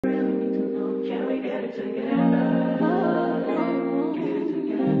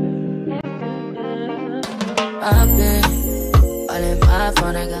shopping. All in my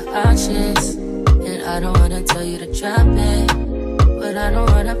phone, I got options. And I don't wanna tell you to drop it, but I don't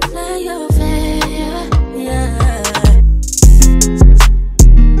wanna play your fair, yeah.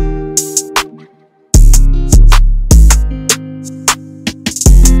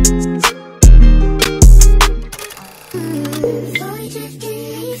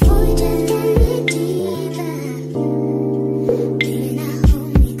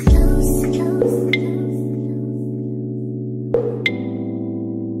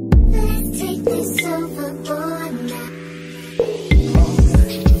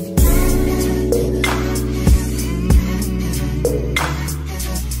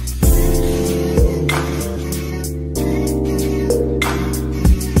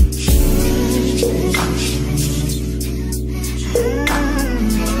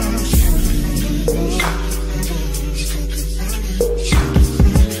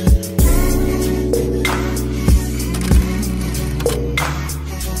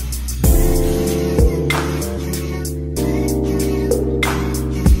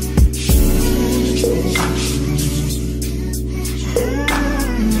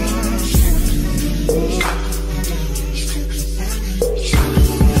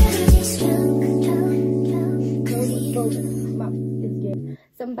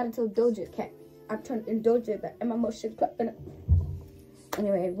 Until Doja Cat. I turned in Doja that and my motion clapping it.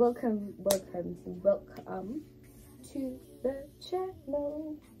 Anyway, welcome to the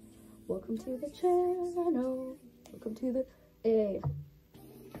channel. Welcome to the channel. Welcome to the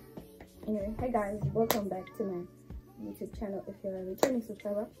Anyway, hey guys, welcome back to my YouTube channel. If you're a returning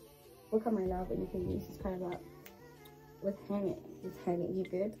subscriber, welcome my love, and you can be subscriber with hanging. You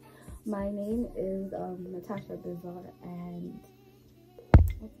good? My name is Natasha Bizarre, and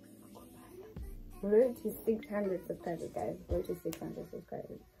road to 600 subscribers, guys. Road to 600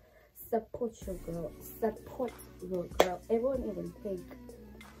 subscribers. Support your girl. Support your girl. It won't even take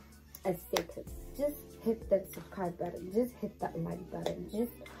a second. Just hit that subscribe button. Just hit that like button.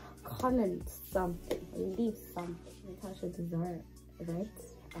 Just comment something. Leave something. Natasha Bizarre, right?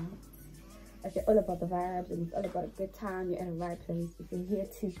 If you're all about the vibes and it's all about a good time, you're at the right place. If you're here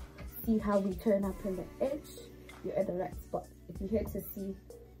to see how we turn up in the edge, you're at the right spot. If you're here to see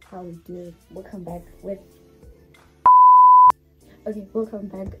how we do it, we'll come back with welcome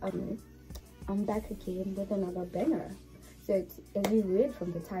back. I'm back again with another banger. So as you read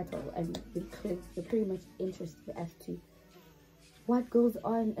from the title, and you're pretty much interested as to what goes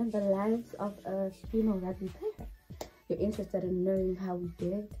on in the lives of a female rugby player. You're interested in knowing how we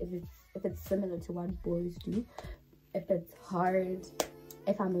do it, if it's similar to what boys do, if it's hard,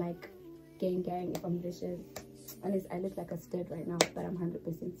 if I'm like gang, if I'm vicious. Honestly, I look like a stud right now, but I'm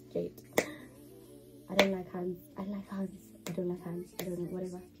 100% straight. I don't like hands. I like hands. I don't like hands. I don't know,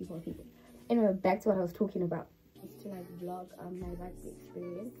 whatever. People. Anyway, back to what I was talking about. It's to like vlog my rugby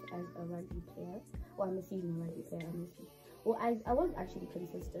experience as a rugby player. Well, I'm a seasonal rugby player, honestly. Well, I was actually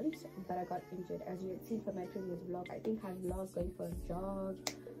consistent, but I got injured. As you had seen from my previous vlog, I think I vlogged going for a jog.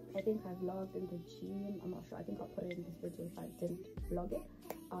 I think I vlogged in the gym. I'm not sure. I think I'll put it in this video if I didn't vlog it.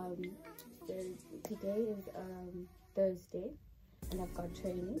 So today is Thursday, and I've got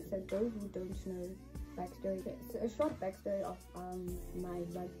training. So those who don't know backstory, so a short backstory of my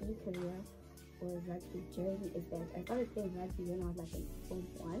rugby career or rugby journey is that I started playing rugby when I was like in Form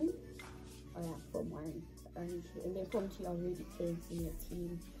 1. Oh yeah, Form 1. And then Form 2 I already playing senior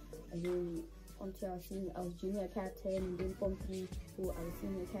team, and then Form 2 I was junior captain, and then Form 3 I was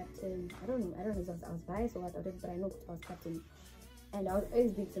senior captain. I don't know if I was biased or what, but I know I was captain. And I was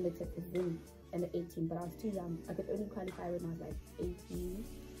always being selected for Zim and the 18, but I was too young. I could only qualify when I was like 18,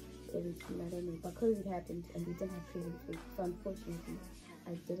 17, I don't know. But COVID happened and we didn't have training for it. So unfortunately,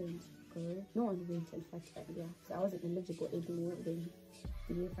 I didn't go. No one went, in fact, yeah. So I wasn't eligible anymore when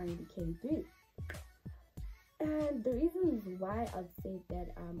the year finally came through. And the reasons why I'd say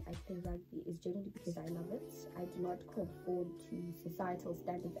that I play rugby is generally because I love it. I do not conform to societal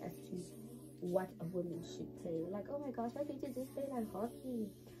standards as to what a woman should play. Like, oh my gosh, why can't you just play like hockey?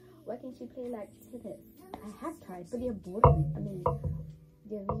 Why can't you play like tennis? I have tried, but they're boring. I mean,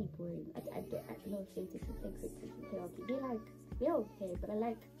 they're really boring. I no offense if you play cricket, if you play hockey. They're okay, but I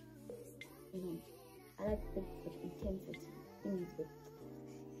like, I like things with intensity, things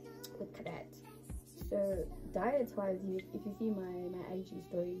with that. So diet-wise, if you see my IG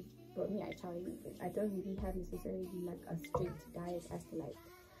stories, but me, I don't really have necessarily like a strict diet as to like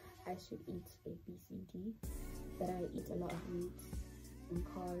I should eat A, B, C, D, but I eat a lot of meats and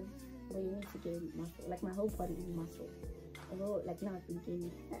carbs. But you need to gain muscle. Like my whole body is muscle. Although like now I've been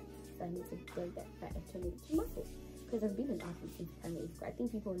gaining fat, so I need to burn that fat and turn it into muscle. because I've been an athlete since primary school. I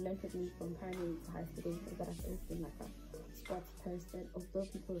think people learned with me from primary to high school days that I've always been like a sports person, although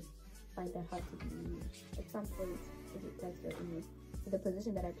people find that hard to believe. At some point, it does go in me. So the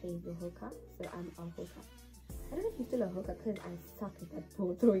position that I play is the hooker, so I'm a hooker. I don't know if you're still a hooker because I suck at that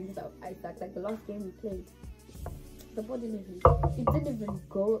ball throwing stuff. I suck. Like the last game we played, the ball didn't even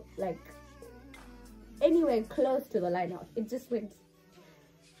go like anywhere close to the line out. It just went.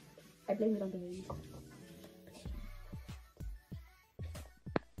 I blame it on the wind.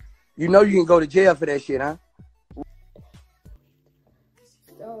 You know you can go to jail for that shit, huh?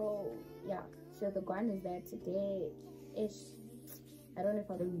 So yeah, so the grind is there today. Ish. I don't know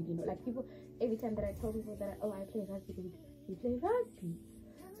if I don't really know. Like people, every time that I tell people that I play rugby, you play rugby,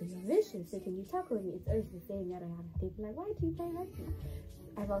 so you're vicious. So can you tackle me? It's always the same. Yada yada. They be like, why do you play rugby?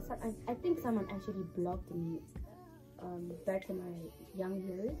 I think someone actually blocked me back in my young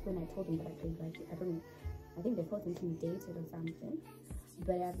years when I told them that I played rugby. I don't know. I think they felt intimidated or something.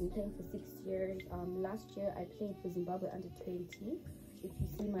 But I've been playing for 6 years. Last year I played for Zimbabwe under 20. If you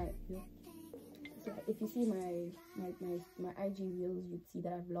see my IG reels, you'd see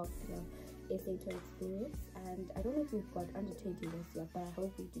that I've logged the SA to experience. And I don't know if we've got under 20 this year, but I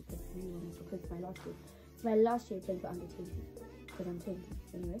hope we do get one because it's my last year playing for under 20. Because I'm 20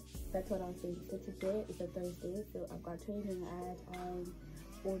 anyway. That's what I was saying. So today is a Thursday, so I've got training at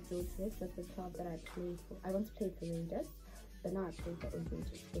Old George. That's the club that I played for. I once played for Raiders, but now I play for Old George.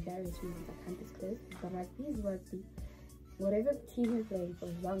 For various reasons I can't disclose. But rugby is rugby. Whatever team you're playing for,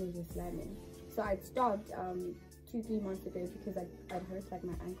 as long as you're slamming. So I stopped 2-3 months ago because I'd hurt like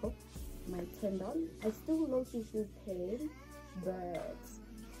my ankle, my tendon. I still low-key feel pain, but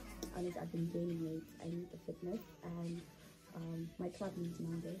honestly I've been gaining weight. I need the fitness, and my club needs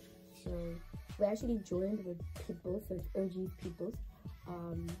numbers. So we actually joined with Pitbulls, so it's OG's Pitbulls.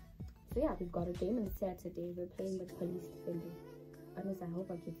 So yeah, we've got a game on Saturday. We're playing with Police Defenders. Honestly, I hope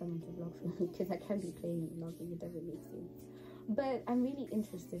I get someone to vlog for me because I can't be playing and vlogging. It doesn't make sense. But I'm really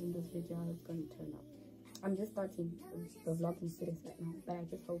interested in this video, how it's going to turn out. I'm just starting the vlogging series right now, but I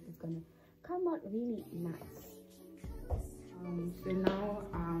just hope it's going to come out really nice. So now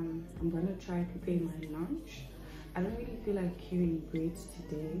I'm going to try prepare my lunch. I don't really feel like carrying grits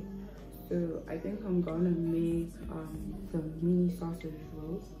today, so I think I'm going to make some mini sausage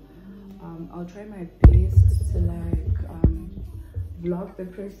rolls. I'll try my best to like vlog the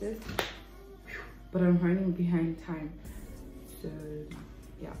process, but I'm running behind time. So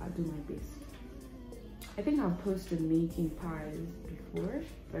yeah, I'll do my best. I think I've posted making pies before,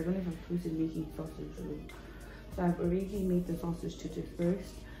 but I don't know if I've posted making sausage rolls. So I've already made the sausage to do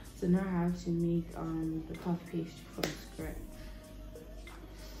first. So now I have to make the puff paste from scratch.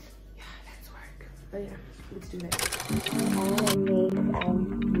 Yeah, let's work. But yeah, let's do that. I'm gonna make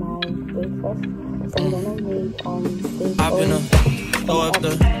my breakfast. So I'm gonna make I'm gonna throw up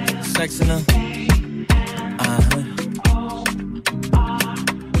the sex in her.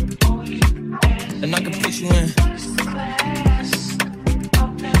 And I can put you in.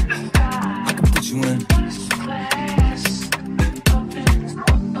 I can put you in.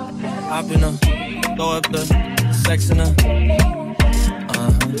 I'm gonna throw up the sex in her.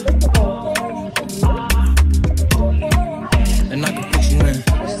 And I can put you in.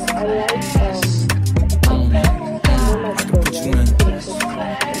 I can put you in.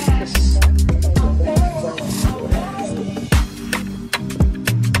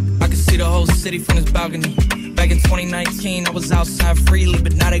 I can see the whole city from this balcony. Back in 2019, I was outside freely,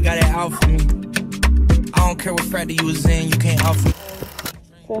 but now they got it out for me. I don't care what frat that you was in, you can't out for me.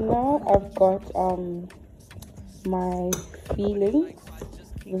 So now I've got my feelings.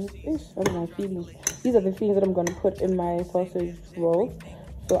 My feelings. These are the things that I'm gonna put in my sausage rolls.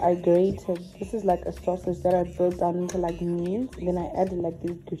 So I grated. This is like a sausage that I broke down into like meats, and then I added like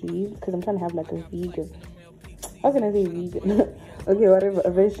this grease because I'm trying to have like a vegan. How can I say vegan? Okay, whatever.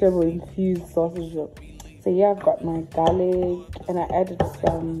 A vegetable infused sausage roll. So yeah, I've got my garlic, and I added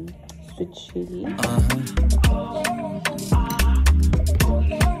some sweet chili.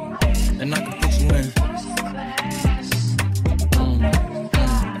 And I can put you in. I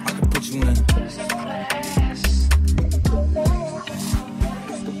can put you in.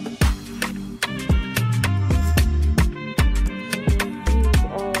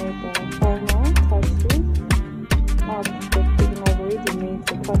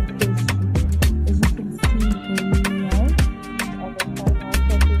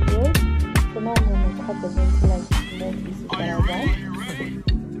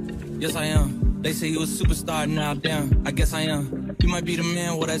 Yes, I am. They say you a superstar, now damn, I guess I am. You might be the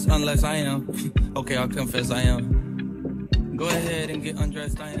man, well that's unless I am. Okay, I'll confess I am. Go ahead and get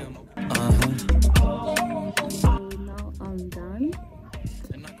undressed, I am.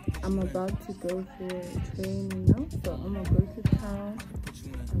 about to go for training now, so I'm gonna go to town.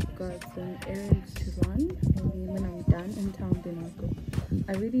 I've got some errands to run, and then when I'm done in town, then I'll go.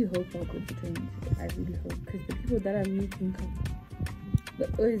 I really hope I'll go for training today. I really hope, because the people that I'm meeting that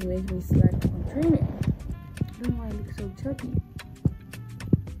always make me slack on training. I don't know why I look so chubby.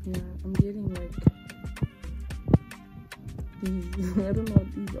 Yeah, I'm getting like these. I don't know what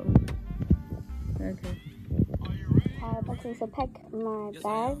these are. Okay. Okay, so pack my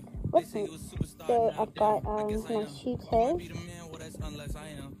bag with me. So I've got my shooters.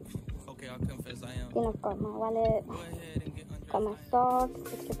 Then I've got my wallet. Got my socks,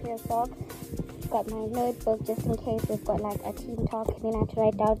 extra pair of socks. Got my notebook just in case we've got like a team talk. Then I have to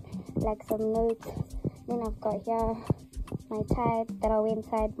write down like some notes. Then I've got here my tie that I'll wear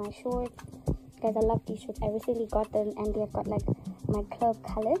inside my shorts. Guys, I love these shorts. I recently got them and they've got like my club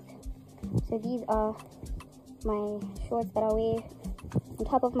colors. So these are my shorts that I wear on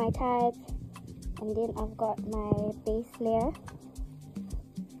top of my tights, and then I've got my base layer.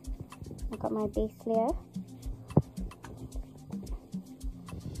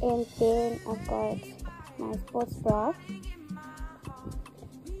 And then I've got my sports bra.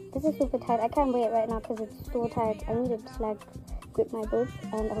 This is super tight. I can't wear it right now because it's so tight. I need it to like grip my boobs.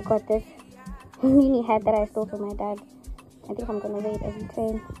 And I've got this mini hat that I stole from my dad. I think I'm gonna wear it as we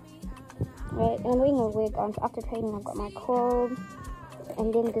train. Right, and I'm wearing a wig on. So after training, I've got my comb,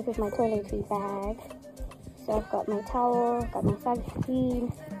 and then this is my toiletry bag. So I've got my towel, got my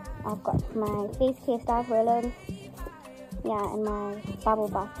sunscreen, I've got my face care stuff, roll-on, yeah, and my bubble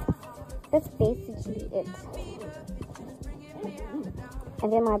bath. That's basically it.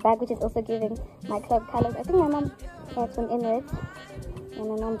 And then my bag, which is also giving my club colors. I think my mom had some in it, and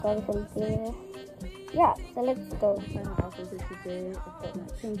my mom got it from there. Yeah, so let's go. My outfit for today, I've got my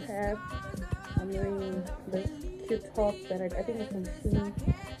pink cap. I'm wearing this cute top that I think I can see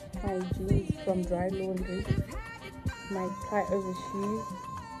my jeans from dry laundry. My tie over shoes.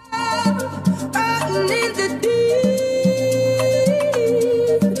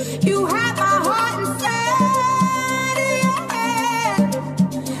 You have my heart inside,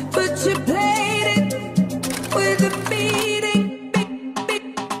 but you played it with a beating.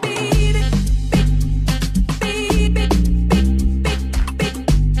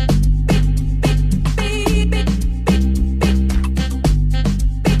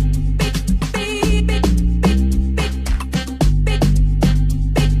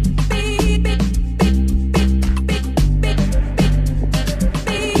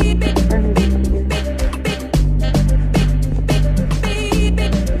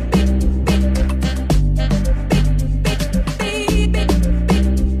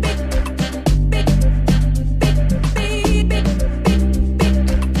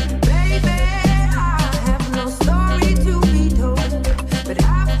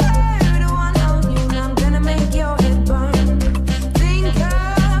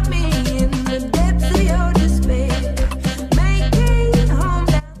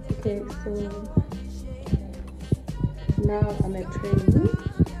 Now I'm at training,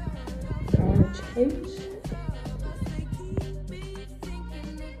 so I want to change.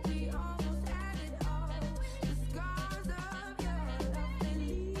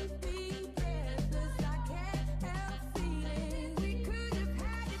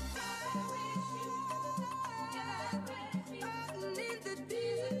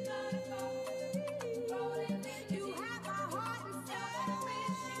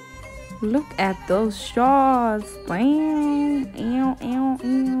 Look at those shorts. Bam. Ew, ew,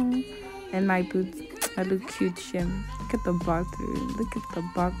 ew. And my boots. I look cute, Shim. Look at the bathroom. Look at the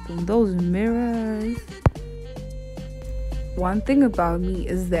bathroom. Those mirrors. One thing about me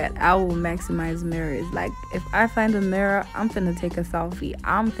is that I will maximize mirrors. Like, if I find a mirror, I'm finna take a selfie.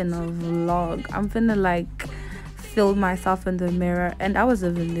 I'm finna vlog. I'm finna, like, film myself in the mirror. And I was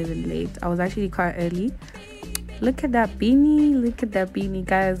even living late. I was actually quite early. Look at that beanie. Look at that beanie.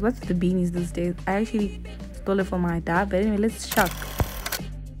 Guys, what's the beanies these days? I actually stole it from my dad. But anyway, let's shuck.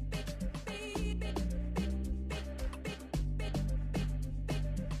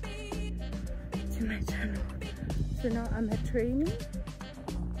 To my channel. So now I'm at training.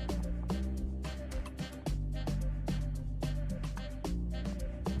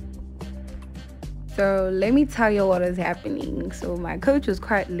 So let me tell you what is happening. So my coach was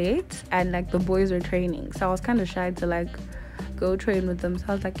quite late and like the boys were training, so I was kind of shy to like go train with them. So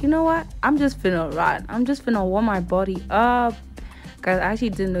I was like, you know what, I'm just finna run, I'm just finna warm my body up. Guys, I actually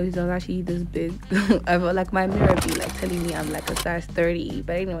didn't know he was actually this big. I felt like my mirror be like telling me I'm like a size 30.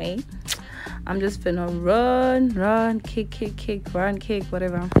 But anyway, I'm just finna run, kick, run, kick,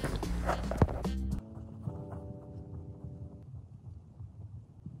 whatever.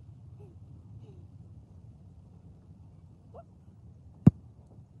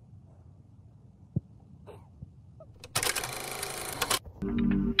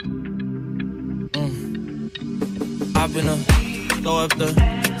 I've been throw up the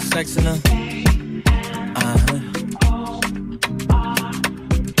sex in her.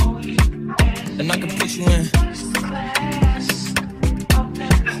 And I can put you in.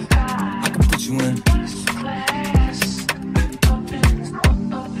 I can put you in.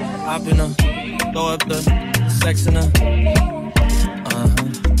 I've been throw up the sex in her.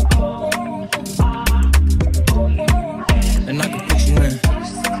 And I can put you in.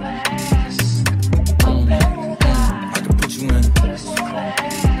 I can put you in.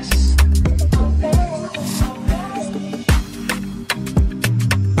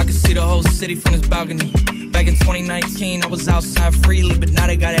 I can see the whole city from this balcony. Back in 2019, I was outside freely, but now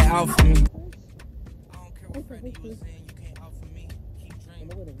they got it out for me. I don't care what Freddie was in, you can't out for me. Keep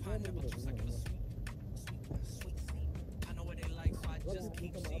drinking, pineapple juice, I give a sweet. I know what they like, so I just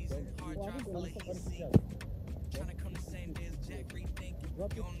keep seizing. Hard drive full of easy. Tryna come the same day as Jack, rethinking. You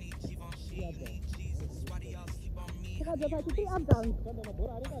don't need Givenchy, you need Jesus. Why do y'all sleep on me? I got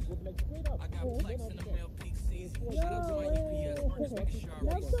flex in the mail peak season. Shout out to my UPS workers, making sure I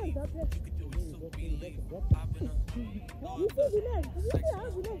receive. You could do it, so believe. I've been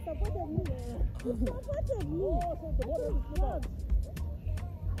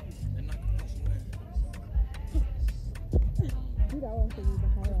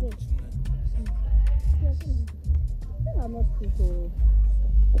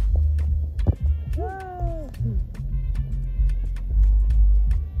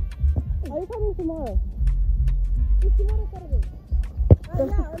Are you coming tomorrow? Is tomorrow Saturday? Yeah,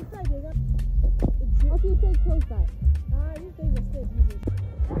 on Friday. What do you say close by? You say the state.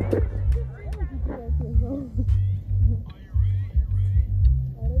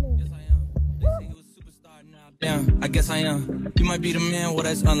 Yes, I am. They say you a superstar now. Damn, I guess I am. You might be the man, well,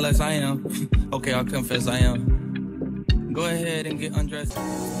 that's unless I am. Okay, I'll confess I am. Go ahead and get undressed. I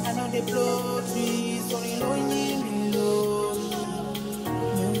know they blow trees, so they know you below.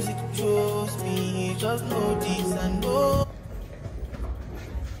 Music chose me, just know this and know.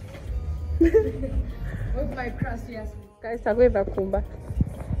 With my crust, yes. Guys, I'm going back home.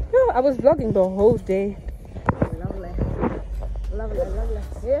 No, I was vlogging the whole day. Lovely. Lovely, lovely.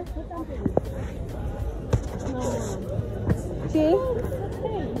 Yeah? See?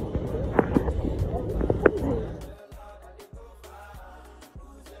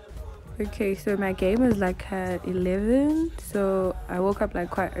 Okay, so my game was like at 11, so I woke up like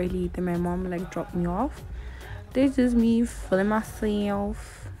quite early. Then my mom like dropped me off. This is me feeling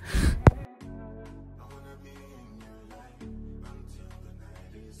myself.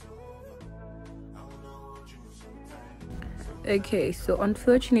 Okay, so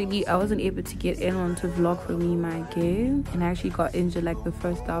unfortunately I wasn't able to get anyone to vlog for me my game, and I actually got injured like the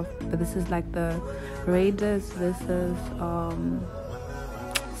first half. But this is like the Raiders versus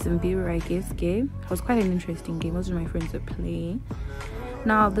Zimbabwe, I guess, game. It was quite an interesting game. Most of my friends were playing.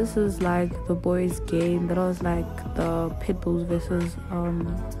 Now this is like the boys game. That was like the Pitbulls versus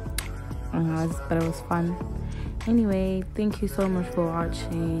but it was fun. Anyway, thank you so much for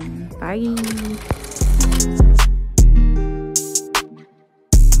watching. Bye.